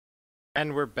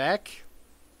And we're back.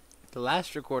 The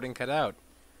last recording cut out.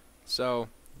 So,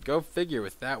 go figure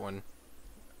with that one.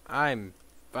 I'm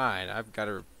fine. I've got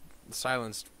a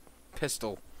silenced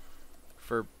pistol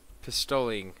for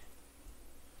pistoling.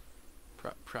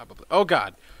 Probably. Oh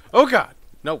god! Oh god!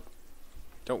 No!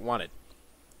 Don't want it.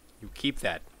 You keep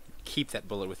that. Keep that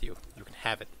bullet with you. You can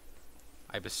have it.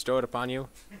 I bestow it upon you.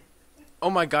 Oh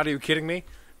my god, are you kidding me?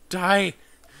 Die!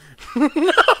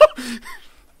 No!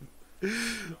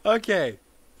 Okay,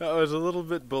 that was a little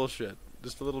bit bullshit.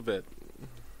 Just a little bit.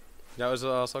 That was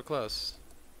also close.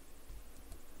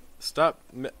 Stop.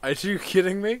 Are you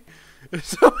kidding me?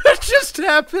 So what just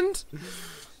happened?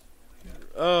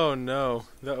 Oh no,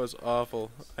 that was awful.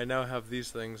 I now have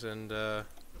these things and, oh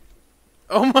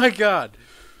my god!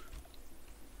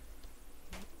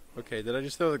 Okay, did I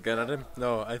just throw the gun at him?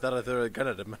 No, I thought I threw the gun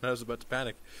at him and I was about to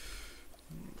panic.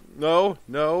 No,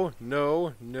 no,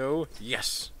 no, no.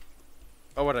 Yes!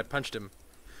 Oh, what, I punched him.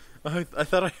 I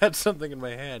thought I had something in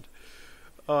my hand.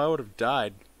 Oh, I would have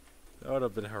died. That would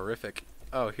have been horrific.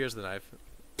 Oh, here's the knife.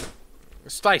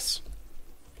 Slice!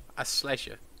 I slice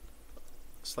you.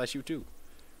 Slice you too.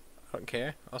 I don't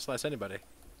care. I'll slice anybody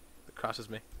that crosses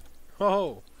me.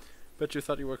 Oh, bet you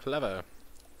thought you were clever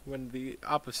when the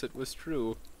opposite was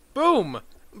true. Boom!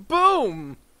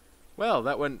 Boom! Well,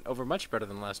 that went over much better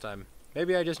than last time.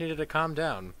 Maybe I just needed to calm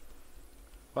down.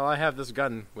 Well, I have this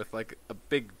gun with, like, a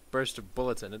big burst of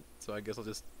bullets in it, so I guess I'll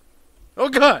just... Oh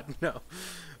god! No.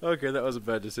 Okay, that was a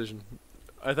bad decision.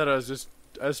 I thought I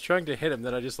was trying to hit him,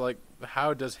 then I just, like,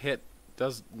 how does hit?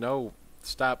 No,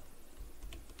 stop.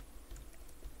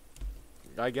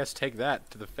 I guess take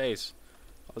that to the face.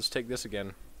 I'll just take this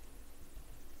again.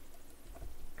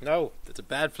 No, that's a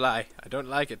bad fly. I don't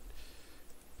like it.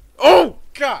 Oh,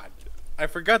 god! I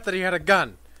forgot that he had a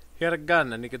gun. He had a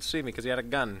gun, and he could see me because he had a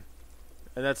gun.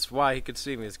 And that's why he could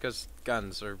see me, is because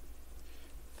guns are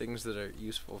things that are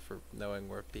useful for knowing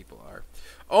where people are.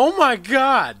 Oh my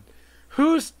god!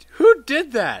 Who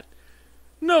did that?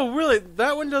 No, really,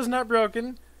 that window's not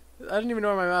broken. I didn't even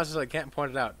know where my mouse is, so I can't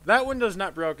point it out. That window's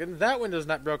not broken. That window's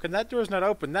not broken. That door's not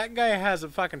open. That guy has a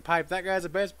fucking pipe. That guy has a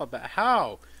baseball bat.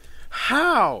 How?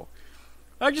 How?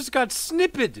 I just got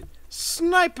snipped.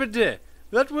 Sniped.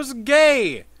 That was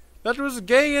gay. That was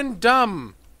gay and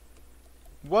dumb.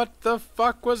 What the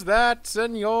fuck was that,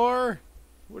 senor?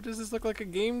 What does this look like, a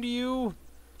game to you?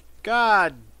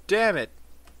 God damn it.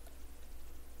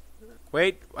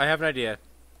 Wait, I have an idea.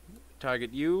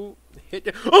 Target you.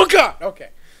 Hit. Oh god! Okay.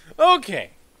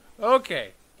 Okay.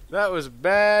 Okay. That was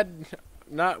bad.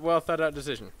 Not well thought out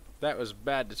decision. That was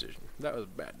bad decision. That was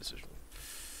bad decision.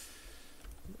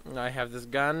 I have this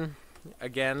gun.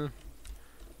 Again.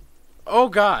 Oh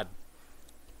god!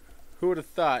 Who would have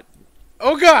thought?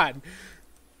 Oh god!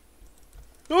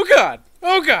 Oh god!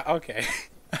 Oh god! Okay.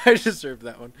 I deserved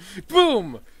that one.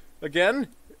 Boom! Again.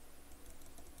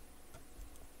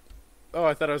 Oh,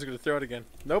 I thought I was going to throw it again.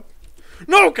 Nope.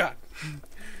 No, god!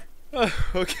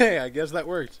 Okay, I guess that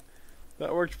worked.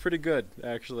 That worked pretty good,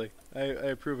 actually. I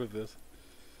approve of this.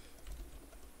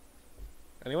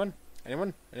 Anyone?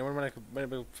 Anyone? Anyone want to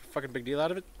make a fucking big deal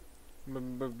out of it?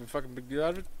 Fucking big deal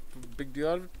out of it? Big deal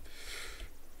out of it?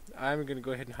 I'm going to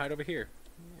go ahead and hide over here.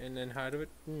 And then hide over it.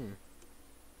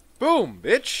 Boom,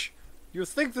 bitch! You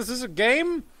think this is a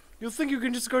game? You think you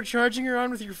can just go charging around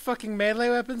with your fucking melee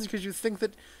weapons because you think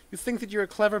that you're a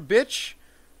clever bitch?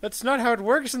 That's not how it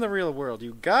works in the real world,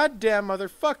 you goddamn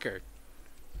motherfucker.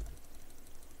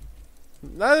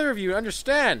 Neither of you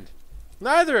understand.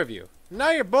 Neither of you.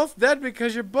 Now you're both dead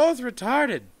because you're both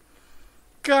retarded.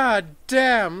 God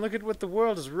damn, look at what the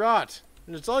world has wrought.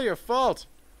 And it's all your fault.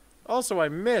 Also, I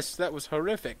missed. That was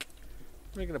horrific.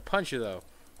 I'm not gonna punch you, though.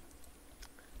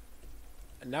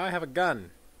 And now I have a gun.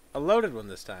 A loaded one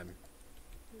this time.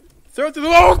 Throw it through the...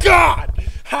 Oh, God!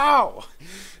 How?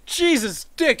 Jesus,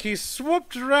 Dick, he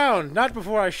swooped around. Not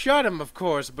before I shot him, of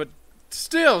course, but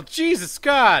still, Jesus,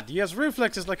 God. He has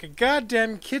reflexes like a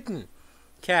goddamn kitten.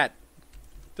 Cat.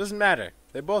 Doesn't matter.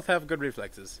 They both have good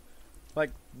reflexes. Like,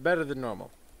 better than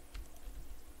normal.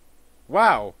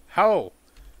 Wow. How?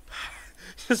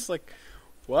 Just like,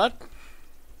 what?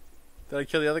 Did I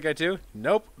kill the other guy too?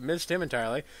 Nope, missed him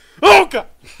entirely. Oh god!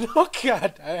 Oh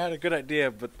god! I had a good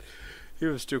idea, but he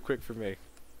was too quick for me.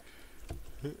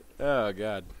 Oh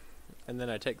god. And then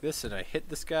I take this and I hit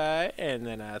this guy, and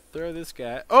then I throw this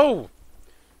guy. Oh!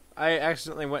 I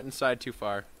accidentally went inside too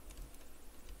far.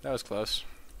 That was close.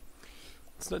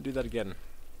 Let's not do that again.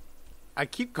 I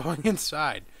keep going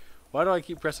inside. Why do I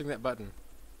keep pressing that button?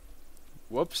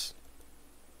 Whoops.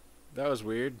 That was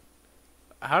weird.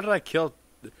 How did I kill...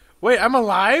 Wait, I'm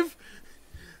alive?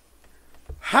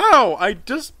 How?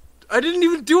 I didn't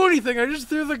even do anything. I just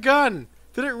threw the gun.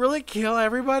 Did it really kill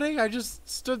everybody? I just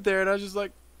stood there and I was just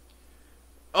like,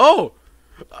 oh!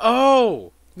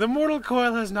 Oh! The mortal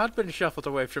coil has not been shuffled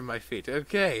away from my feet.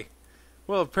 Okay.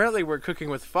 Well, apparently we're cooking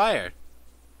with fire.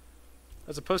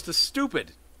 As opposed to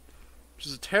stupid. Which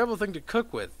is a terrible thing to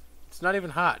cook with. It's not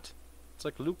even hot. It's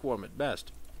like lukewarm at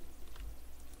best.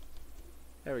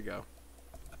 There we go.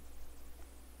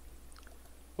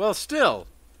 Well, still.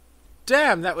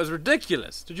 Damn, that was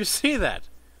ridiculous. Did you see that?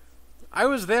 I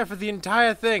was there for the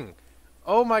entire thing.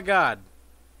 Oh my god.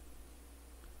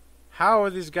 How are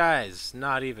these guys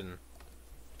not even...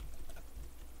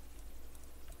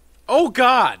 Oh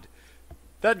god!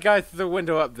 That guy through the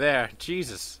window up there.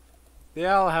 Jesus. They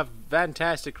all have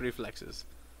fantastic reflexes.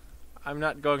 I'm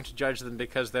not going to judge them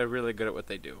because they're really good at what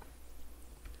they do.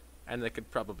 And they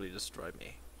could probably destroy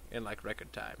me in like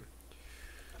record time.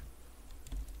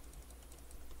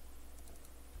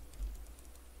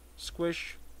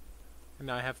 Squish. And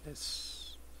now I have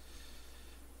this.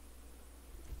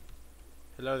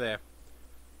 Hello there.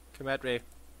 Come at me.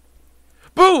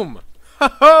 Boom!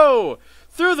 Ho-ho!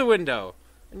 Through the window!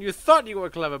 And you thought you were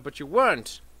clever, but you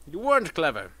weren't. You weren't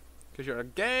clever. Because you're a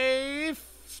gay,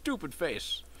 stupid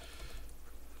face.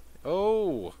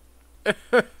 Oh.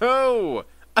 Oh.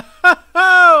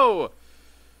 Oh.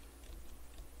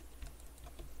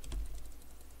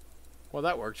 Well,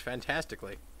 that worked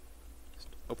fantastically. Just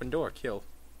open door, kill.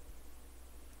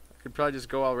 I could probably just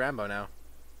go all Rambo now.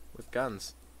 With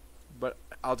guns. But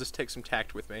I'll just take some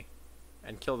tact with me.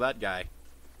 And kill that guy.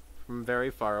 From very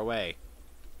far away.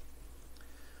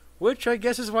 Which I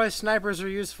guess is why snipers are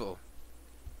useful.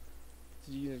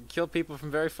 You kill people from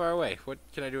very far away. What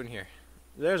can I do in here?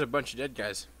 There's a bunch of dead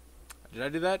guys. Did I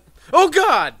do that? Oh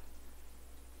god!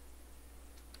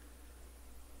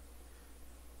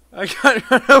 I got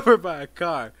run over by a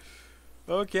car.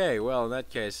 Okay, well in that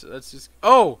case, let's just...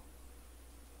 Oh!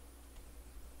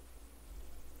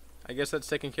 I guess that's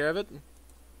taking care of it.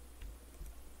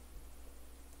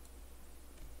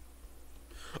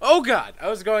 Oh god! I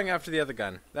was going after the other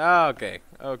gun. Ah, okay.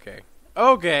 Okay.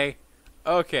 Okay.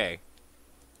 Okay.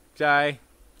 Die.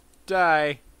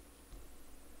 Die.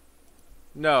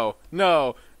 No.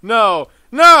 No. No.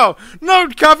 No! No!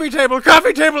 Coffee table!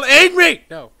 Coffee table! Aid me!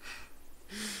 No.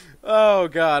 Oh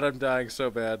god, I'm dying so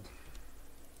bad.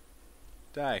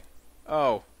 Die.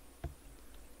 Oh.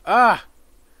 Ah!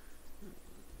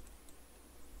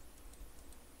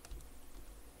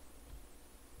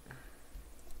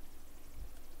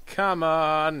 Come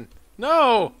on!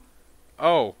 No!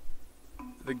 Oh.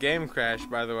 The game crashed,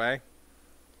 by the way.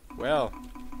 Well.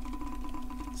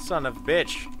 Son of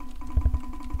bitch.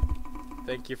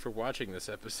 Thank you for watching this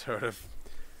episode of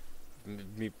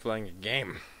me playing a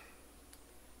game.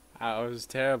 Oh, it was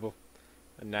terrible.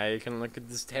 And now you can look at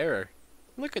this terror.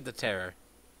 Look at the terror.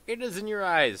 It is in your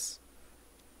eyes.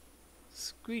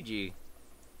 Squeegee.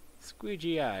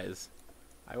 Squeegee eyes.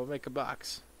 I will make a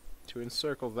box to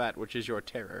encircle that which is your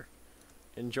terror.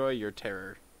 Enjoy your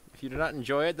terror. If you do not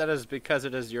enjoy it, that is because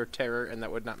it is your terror, and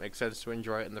that would not make sense to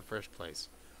enjoy it in the first place.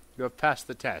 You have passed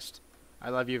the test. I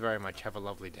love you very much. Have a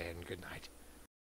lovely day, and good night.